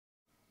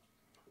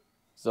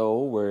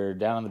So we're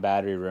down in the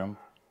battery room,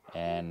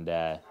 and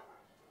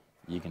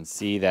you can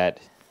see that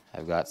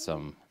I've got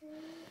some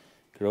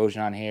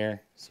corrosion on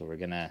here. So we're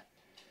gonna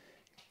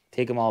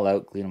take them all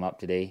out, clean them up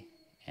today,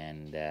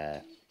 and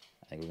I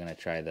think we're gonna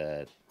try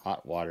the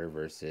hot water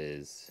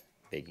versus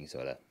baking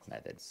soda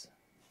methods.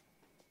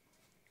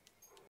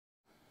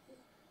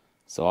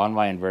 So on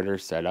my inverter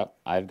setup,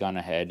 I've gone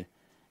ahead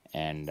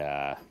and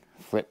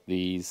flipped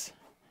these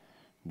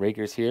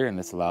breakers here, and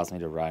this allows me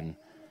to run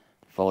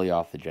fully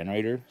off the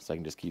generator, so I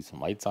can just keep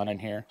some lights on in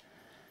here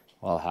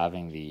while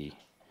having the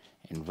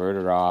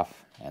inverter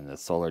off and the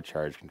solar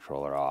charge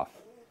controller off,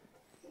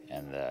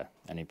 and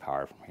any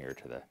power from here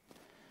to the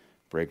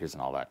breakers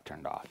and all that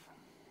turned off.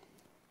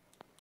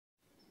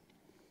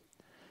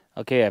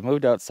 Okay, I've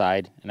moved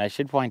outside, and I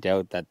should point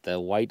out that the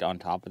white on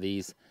top of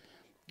these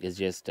is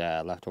just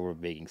leftover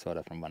baking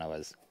soda from when I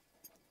was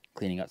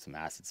cleaning up some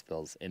acid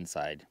spills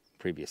inside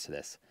previous to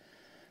this.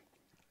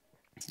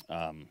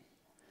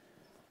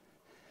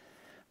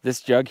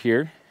 This jug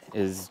here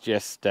is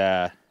just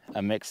a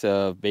mix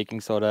of baking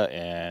soda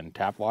and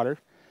tap water,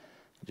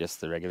 just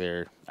the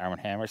regular Arm &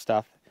 Hammer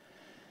stuff.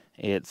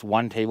 It's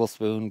 1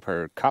 tablespoon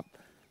per cup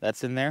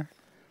that's in there,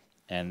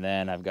 and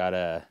then I've got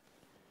a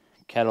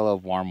kettle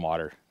of warm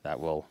water that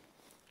we'll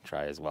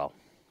try as well.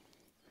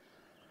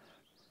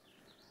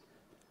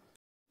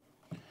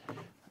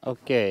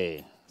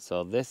 Okay,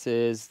 so this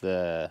is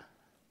the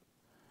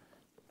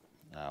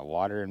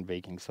water and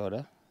baking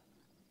soda.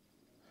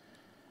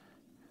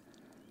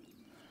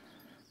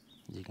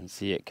 You can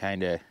see it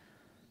kind of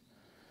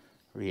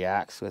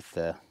reacts with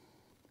the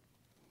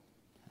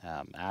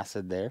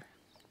acid there.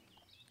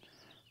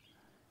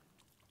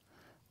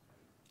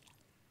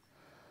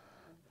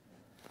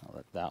 I'll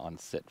let that one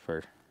sit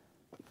for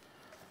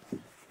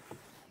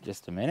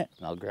just a minute,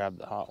 and I'll grab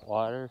the hot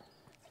water.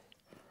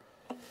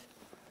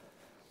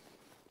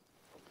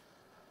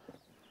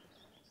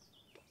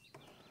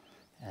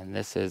 And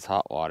this is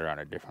hot water on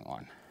a different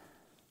one.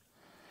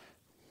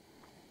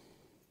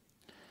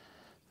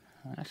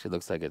 Actually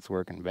looks like it's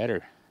working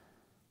better.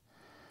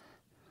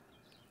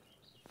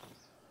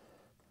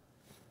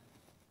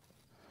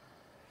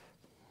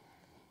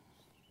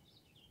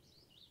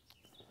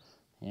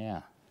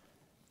 Yeah.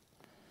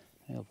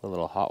 I'll put a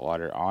little hot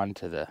water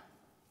onto this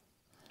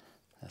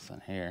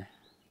one here.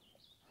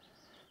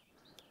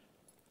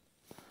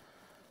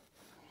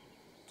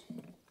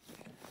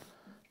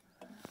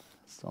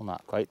 Still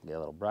not quite. Get a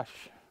little brush.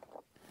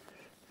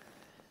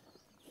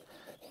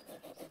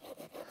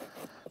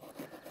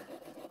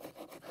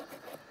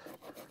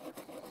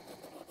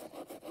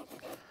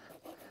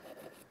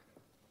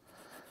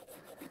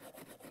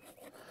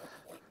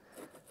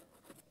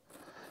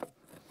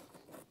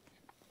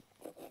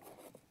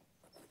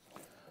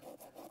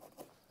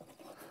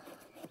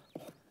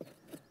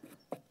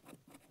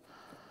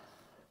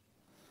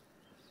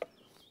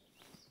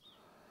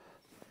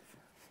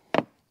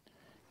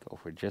 Go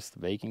for just the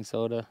baking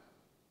soda.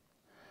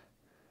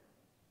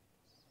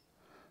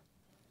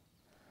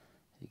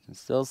 You can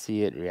still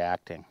see it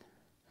reacting.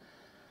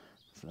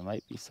 So there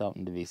might be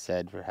something to be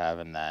said for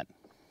having that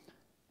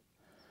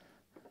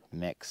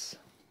mix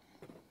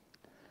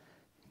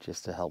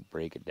just to help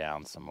break it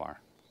down some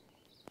more.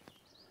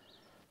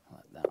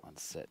 Let that one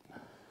sit.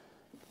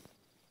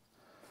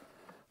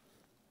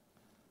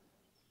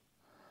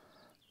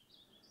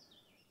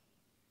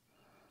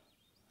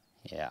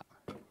 Yeah.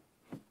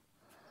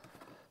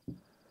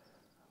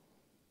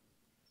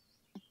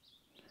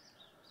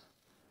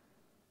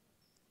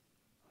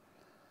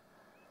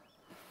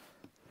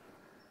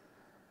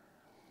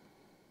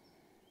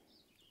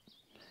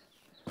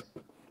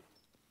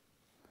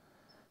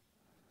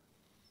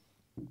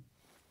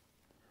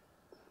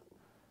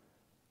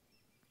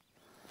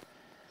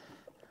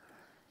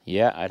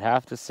 Yeah, I'd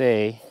have to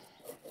say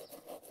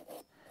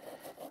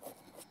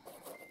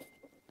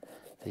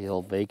the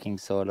old baking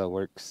soda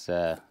works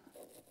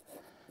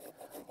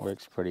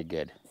pretty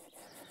good.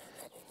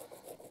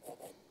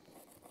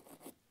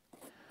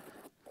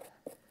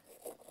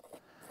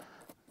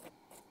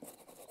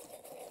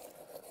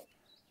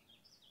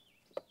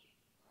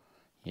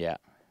 Yeah.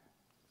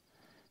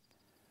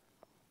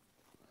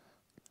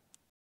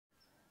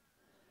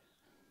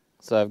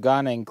 So I've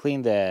gone and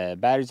cleaned the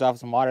batteries off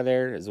some water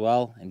there as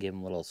well and gave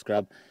them a little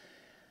scrub.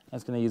 I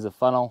was going to use a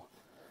funnel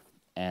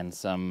and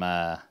some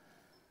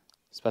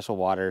special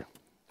water,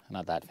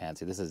 not that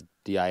fancy. This is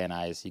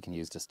deionized. You can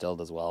use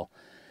distilled as well.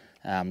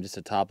 Just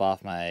to top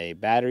off my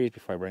batteries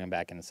before I bring them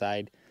back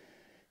inside.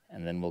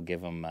 And then we'll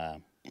give them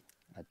a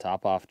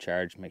top off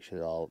charge, make sure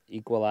they're all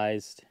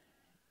equalized,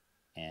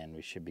 and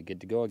we should be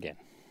good to go again.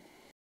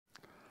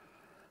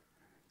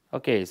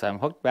 Okay, so I'm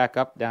hooked back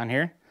up down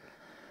here.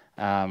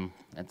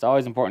 It's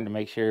always important to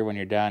make sure when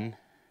you're done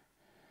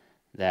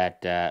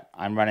that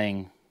I'm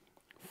running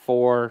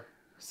 4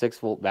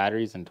 6-volt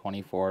batteries and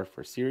 24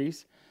 for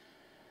series.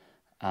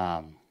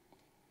 So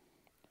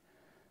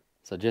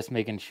just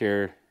making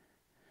sure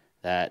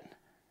that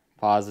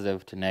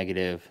positive to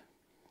negative,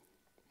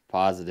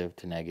 positive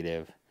to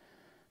negative,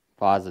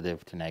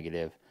 positive to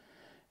negative,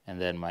 and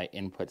then my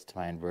inputs to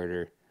my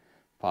inverter,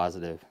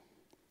 positive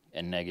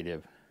and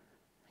negative,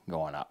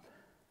 going up.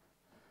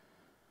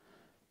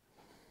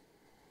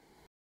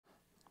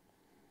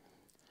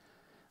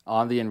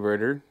 On the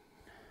inverter,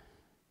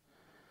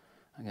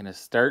 I'm going to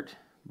start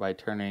by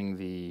turning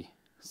the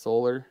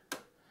solar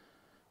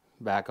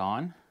back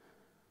on.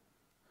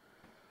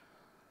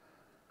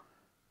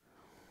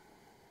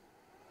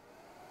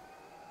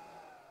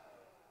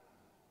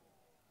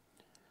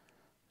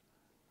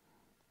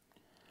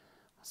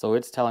 So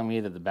it's telling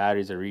me that the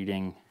batteries are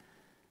reading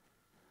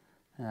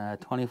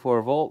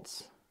 24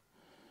 volts,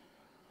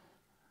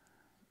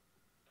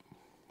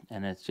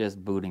 and it's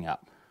just booting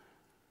up.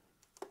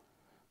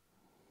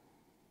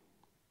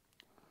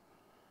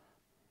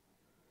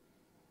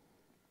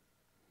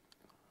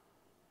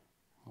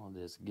 We'll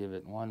just give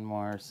it one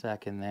more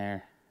second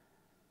there.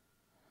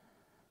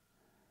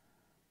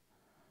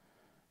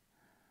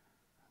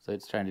 So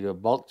it's trying to do a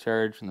bulk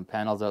charge from the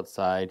panels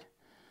outside.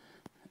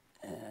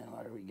 And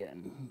what are we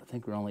getting? I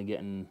think we're only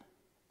getting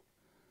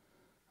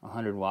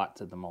 100 watts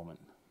at the moment.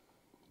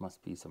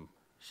 Must be some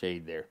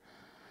shade there.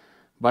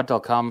 But I'll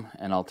come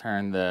and I'll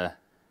turn the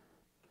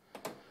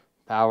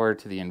power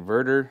to the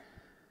inverter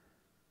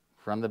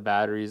from the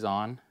batteries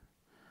on.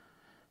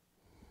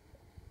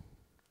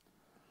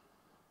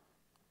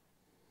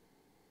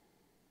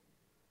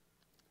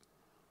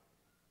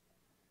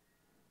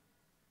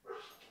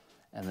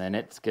 And then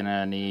it's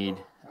gonna need,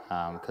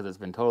 because it's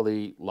been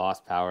totally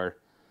lost power,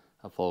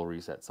 a full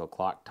reset. So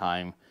clock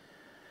time,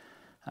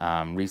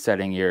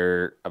 resetting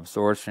your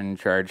absorption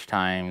charge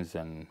times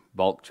and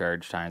bulk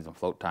charge times and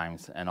float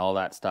times, and all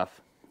that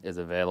stuff is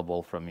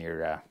available from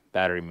your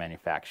battery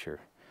manufacturer.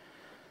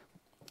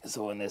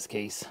 So in this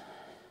case,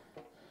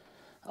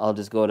 I'll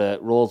just go to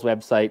Roll's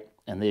website,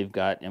 and they've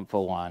got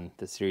info on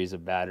the series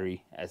of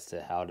battery as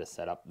to how to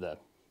set up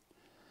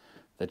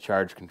the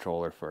charge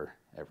controller for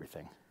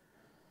everything.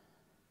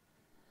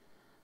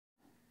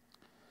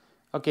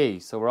 Okay,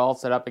 so we're all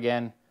set up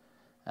again.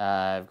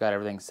 I've got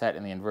everything set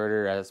in the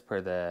inverter as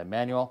per the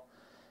manual.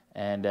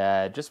 And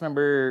just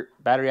remember,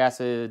 battery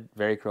acid,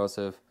 very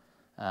corrosive.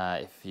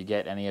 If you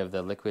get any of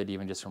the liquid,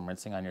 even just from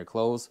rinsing on your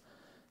clothes,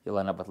 you'll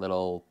end up with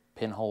little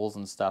pinholes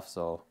and stuff.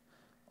 So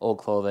old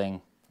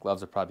clothing,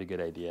 gloves are probably a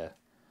good idea.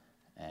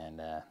 And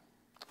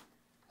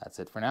that's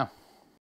it for now.